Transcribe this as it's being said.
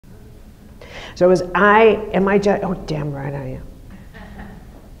So oh, damn right I am.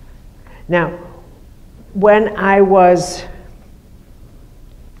 Now, when I was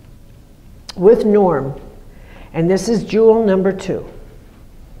with Norm, and this is jewel number 2,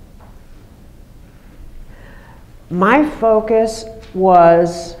 my focus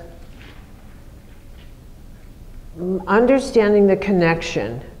was understanding the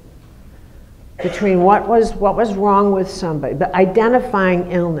connection between what was wrong with somebody, but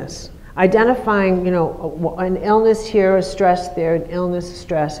identifying illness. Identifying, an illness here, a stress there, an illness,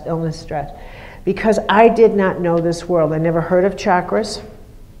 stress, illness, stress. Because I did not know this world. I never heard of chakras.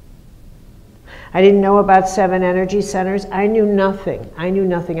 I didn't know about 7 energy centers. I knew nothing.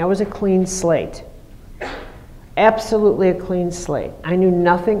 I was a clean slate. Absolutely a clean slate. I knew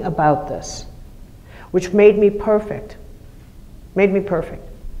nothing about this, which made me perfect. Made me perfect.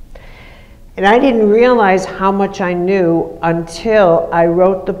 And I didn't realize how much I knew until I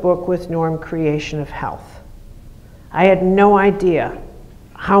wrote the book with Norm, Creation of Health. I had no idea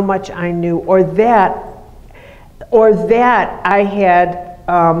how much I knew, or that I had,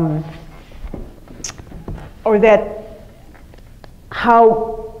 or that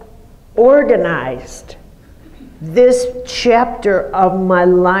how organized this chapter of my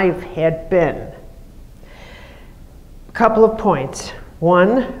life had been. A couple of points.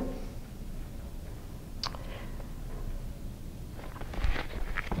 One,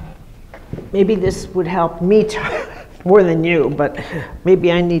 maybe this would help me more than you, but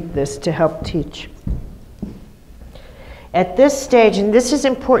maybe I need this to help teach. At this stage, and this is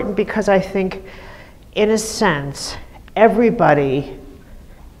important because I think, in a sense, everybody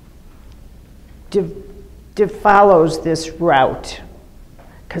follows this route,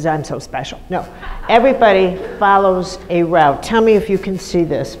 because I'm so special. No, everybody follows a route. Tell me if you can see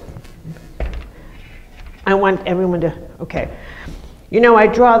this. I want everyone to, okay. I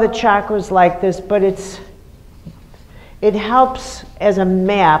draw the chakras like this, but it helps as a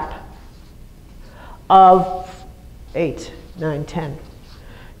map of 8, 9, 10.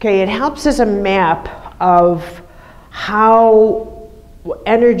 Okay, it helps as a map of how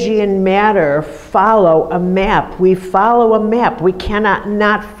energy and matter follow a map. We follow a map. We cannot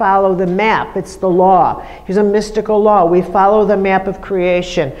not follow the map. It's the law. Here's a mystical law. We follow the map of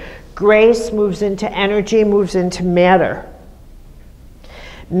creation. Grace moves into energy, moves into matter.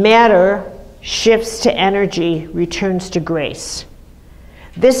 Matter shifts to energy, returns to grace.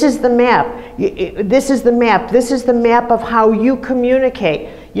 This is the map. This is the map. This is the map of how you communicate.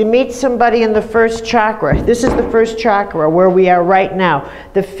 You meet somebody in the first chakra. This is the first chakra where we are right now.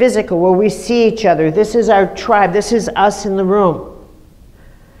 The physical, where we see each other. This is our tribe. This is us in the room.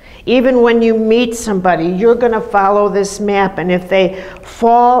 Even when you meet somebody, you're going to follow this map. And if they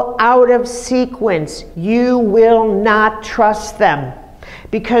fall out of sequence, you will not trust them.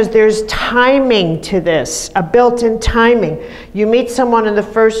 Because there's timing to this, a built-in timing. You meet someone in the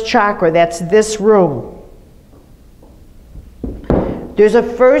first chakra, that's this room. There's a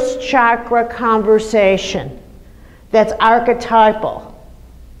first chakra conversation that's archetypal.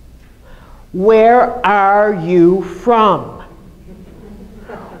 Where are you from?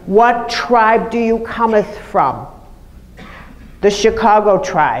 What tribe do you cometh from? The Chicago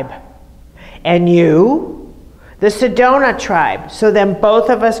tribe. And you? The Sedona tribe. So then both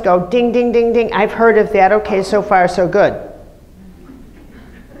of us go ding, ding, ding, ding. I've heard of that. Okay, so far so good.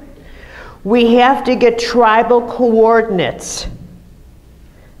 We have to get tribal coordinates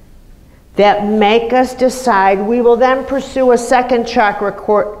that make us decide. We will then pursue a second chakra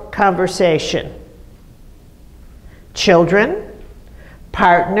conversation. Children,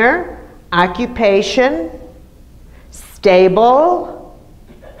 partner, occupation, stable.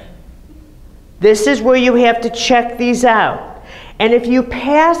 This is where you have to check these out. And if you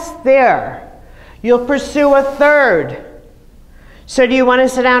pass there, you'll pursue a third. So do you want to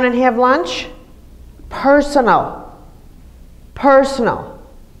sit down and have lunch? Personal. Personal.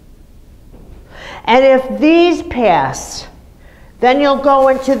 And if these pass, then you'll go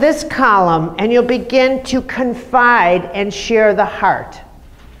into this column and you'll begin to confide and share the heart.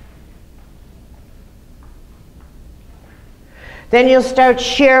 Then you'll start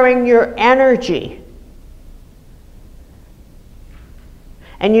sharing your energy.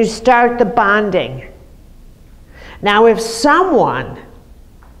 And you start the bonding. Now if someone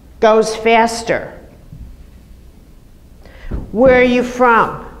goes faster, where are you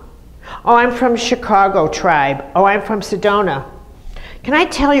from? Oh, I'm from Chicago tribe. Oh, I'm from Sedona. Can I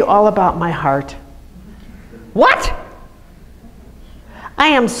tell you all about my heart? What? I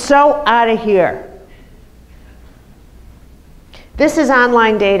am so out of here. This is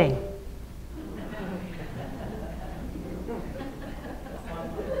online dating.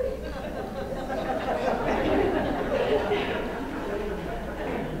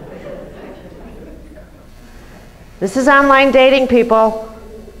 This is online dating, people.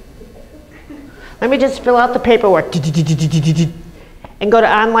 Let me just fill out the paperwork and go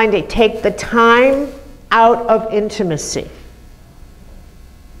to online date. Take the time out of intimacy.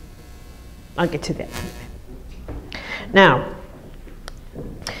 I'll get to that. Now,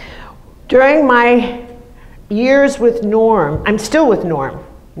 during my years with Norm, I'm still with Norm.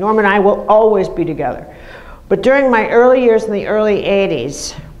 Norm and I will always be together. But during my early years in the early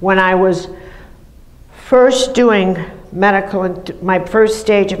 80s, when I was first doing my first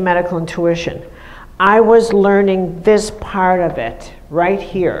stage of medical intuition, I was learning this part of it right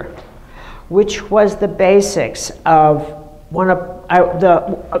here, which was the basics of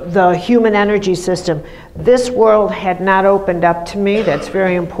the human energy system. This world had not opened up to me. That's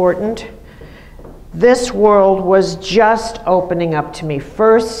very important. This world was just opening up to me.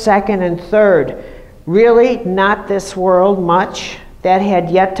 First, second, and third. Really not this world much. That had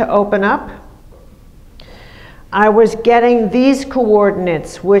yet to open up. I was getting these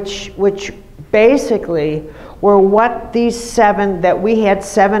coordinates, which basically were what these that we had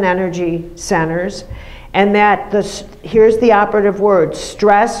 7 energy centers, and that here's the operative word,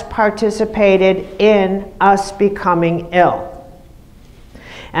 stress participated in us becoming ill.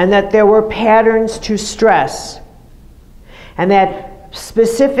 And that there were patterns to stress, and that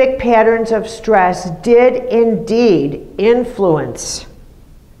specific patterns of stress did indeed influence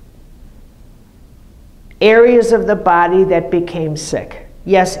areas of the body that became sick.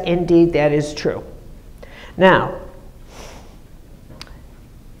 Yes, indeed, that is true. Now,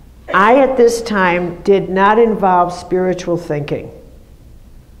 I at this time did not involve spiritual thinking.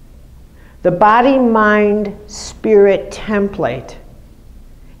 The body, mind, spirit template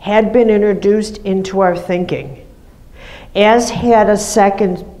had been introduced into our thinking, as had a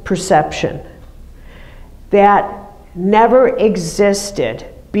second perception that never existed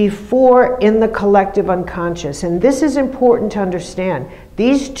before in the collective unconscious. And this is important to understand.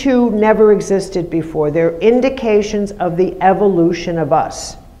 These two never existed before. They're indications of the evolution of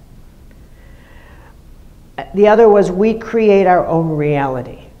us. The other was we create our own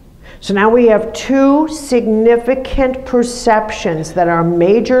reality. So now we have 2 significant perceptions that are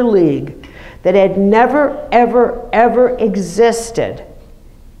major league that had never, ever, ever existed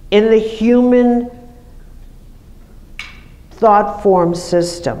in the human thought form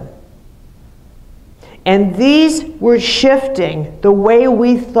system. And these were shifting the way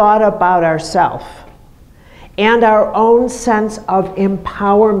we thought about ourselves and our own sense of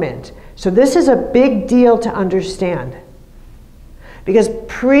empowerment. So this is a big deal to understand. Because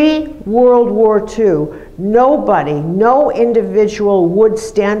pre-World War II, nobody, no individual would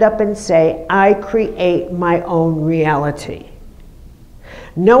stand up and say, I create my own reality.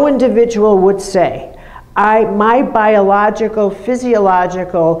 No individual would say, my biological,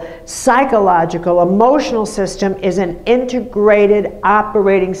 physiological, psychological, emotional system is an integrated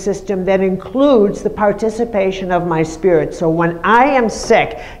operating system that includes the participation of my spirit. So when I am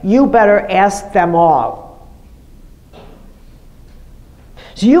sick, you better ask them all.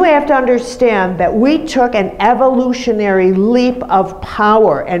 So you have to understand that we took an evolutionary leap of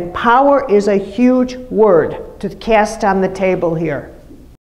power, and power is a huge word to cast on the table here.